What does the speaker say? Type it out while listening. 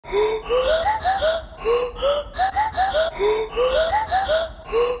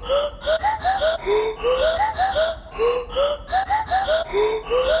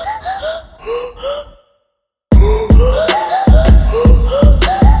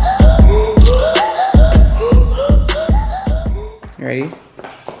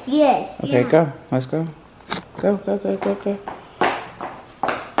Okay, go. Let's go. Go, go, go, go, go.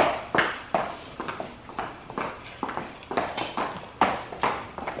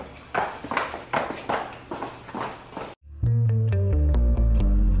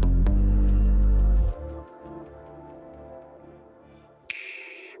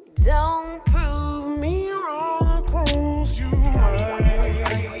 Don't prove me wrong, prove you right.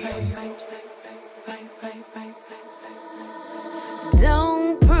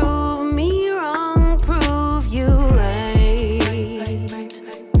 Don't prove me wrong, prove you right.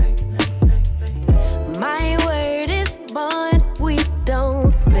 My word is bond, we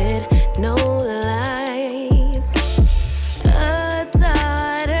don't spit no lies. A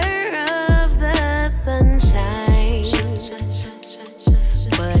daughter of the sunshine,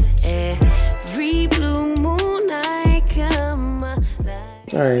 but every blue moon I come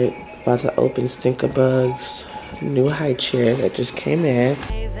alive. Alright, about to open Stink-A-Bug's new high chair that just came in.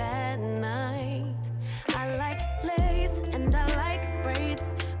 At night, I like lace and I like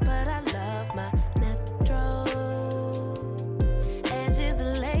braids, but I love my natural. Edges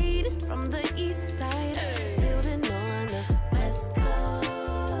laid from the east side, building on the west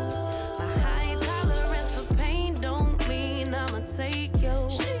coast. My high tolerance for pain don't mean I'ma take yo.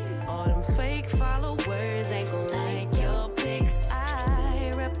 All them fake followers ain't gon' like your pics.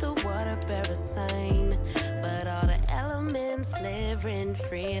 I rep the water bearer sign, but all the elements live rent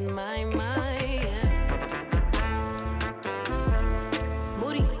free in my mind.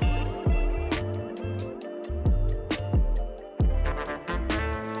 Moody.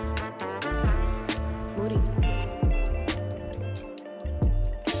 Moody.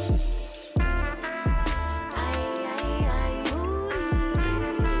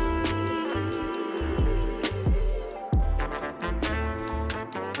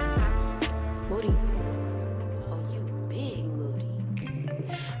 Moody. Oh, you big Moody.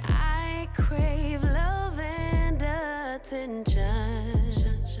 I crave love and attention,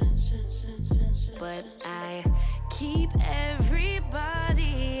 but I keep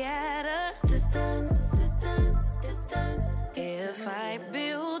everybody at a distance. If I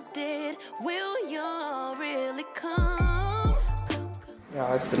build it, will y'all really come?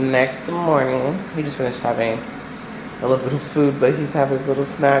 Y'all, it's the next morning. He just finished having a little bit of food, but he's having his little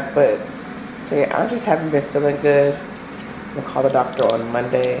snack. But so yeah, I just haven't been feeling good. I'm gonna call the doctor on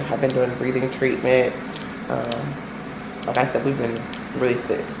Monday. I've been doing breathing treatments. Like I said, we've been really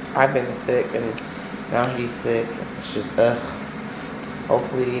sick. I've been sick and now he's sick. It's just,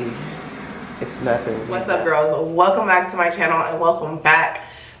 hopefully it's nothing. What's up, girls? Welcome back to my channel and welcome back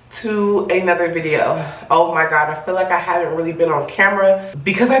to another video. Oh my God, I feel like I haven't really been on camera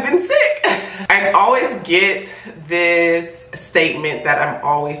because I've been sick. I always get this statement that I'm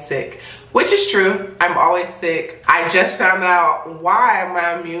always sick, which is true. I'm always sick. I just found out why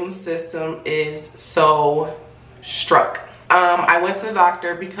my immune system is so struck. I went to the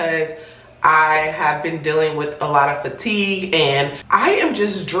doctor because I have been dealing with a lot of fatigue and I am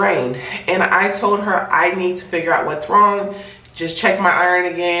just drained. And I told her I need to figure out what's wrong. Just check my iron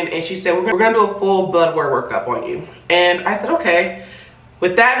again. And she said, we're gonna do a full blood work workup on you. And I said, okay.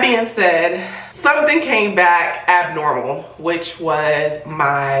 With that being said, something came back abnormal, which was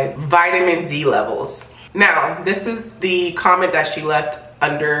my vitamin D levels. Now, this is the comment that she left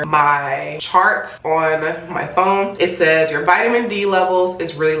under my charts on my phone. It says your vitamin D levels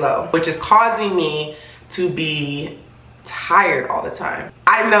is really low, which is causing me to be tired all the time.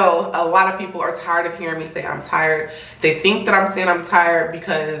 I know a lot of people are tired of hearing me say I'm tired. They think that I'm saying I'm tired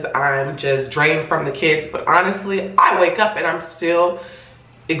because I'm just drained from the kids, but honestly, I wake up and I'm still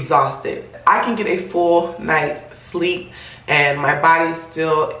exhausted. I can get a full night's sleep and my body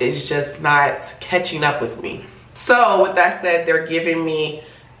still is just not catching up with me. So with that said, they're giving me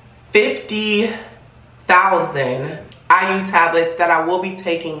 50,000 IU tablets that I will be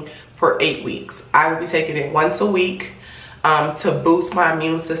taking for 8 weeks. I will be taking it once a week to boost my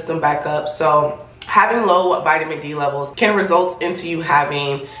immune system back up. So having low vitamin D levels can result into you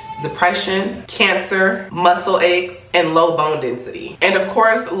having depression, cancer, muscle aches, and low bone density. And of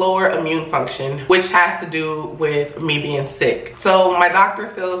course, lower immune function, which has to do with me being sick. So my doctor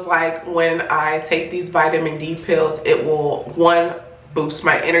feels like when I take these vitamin D pills, it will, 1, boost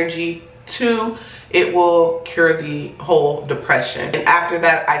my energy, 2, it will cure the whole depression. And after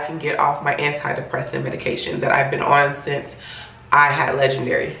that, I can get off my antidepressant medication that I've been on since I had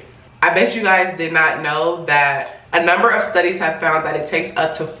Legendary. I bet you guys did not know that a number of studies have found that it takes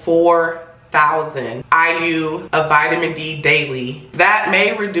up to 4,000 IU of vitamin D daily. That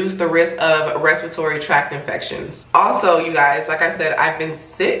may reduce the risk of respiratory tract infections. Also, you guys, like I said, I've been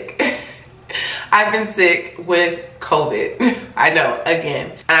sick. I've been sick with COVID. I know,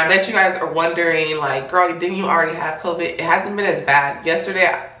 again. And I bet you guys are wondering, like, girl, didn't you already have COVID? It hasn't been as bad.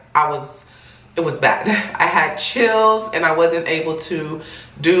 Yesterday, it was bad. I had chills and I wasn't able to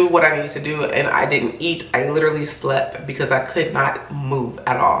do what I needed to do, and I didn't eat. I literally slept because I could not move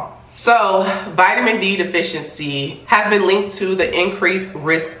at all. So, vitamin D deficiency have been linked to the increased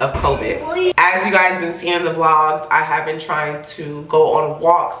risk of COVID. As you guys have been seeing in the vlogs, I have been trying to go on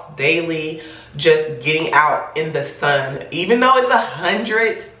walks daily, just getting out in the sun. Even though it's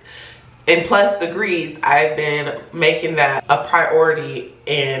 100+ degrees, I've been making that a priority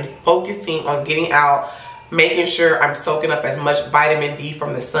and focusing on getting out, making sure I'm soaking up as much vitamin D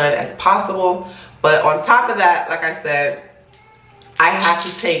from the sun as possible. But on top of that, like I said, I have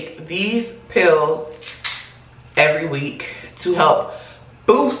to take these pills every week to help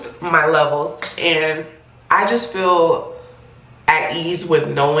boost my levels, and I just feel at ease with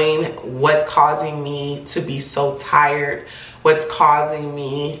knowing what's causing me to be so tired, what's causing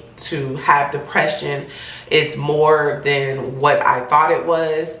me to have depression is more than what I thought it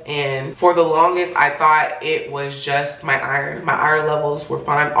was. And for the longest, I thought it was just my iron. My iron levels were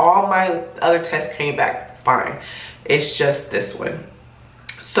fine. All my other tests came back fine. It's just this one.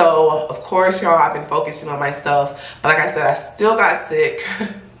 So, of course, y'all, I've been focusing on myself. But like I said, I still got sick.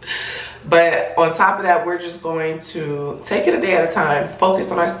 But on top of that, we're just going to take it a day at a time, focus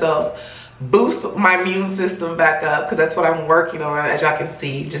on ourselves, boost my immune system back up, because that's what I'm working on, as y'all can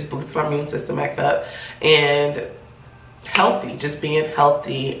see, just boost my immune system back up, and healthy, just being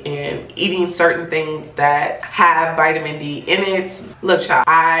healthy and eating certain things that have vitamin D in it. Look, child,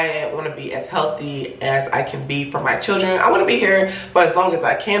 I want to be as healthy as I can be for my children. I want to be here for as long as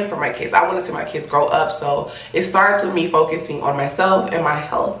I can for my kids. I want to see my kids grow up, so it starts with me focusing on myself and my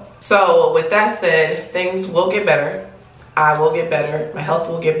health. So with that said, things will get better. I will get better. My health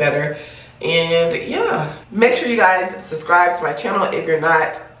will get better. And yeah, make sure you guys subscribe to my channel if you're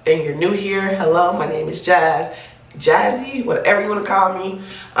not and you're new here. Hello, my name is Jazzy, whatever you want to call me.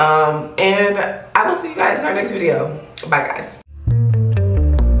 And I will see you guys in our next video. Bye, guys.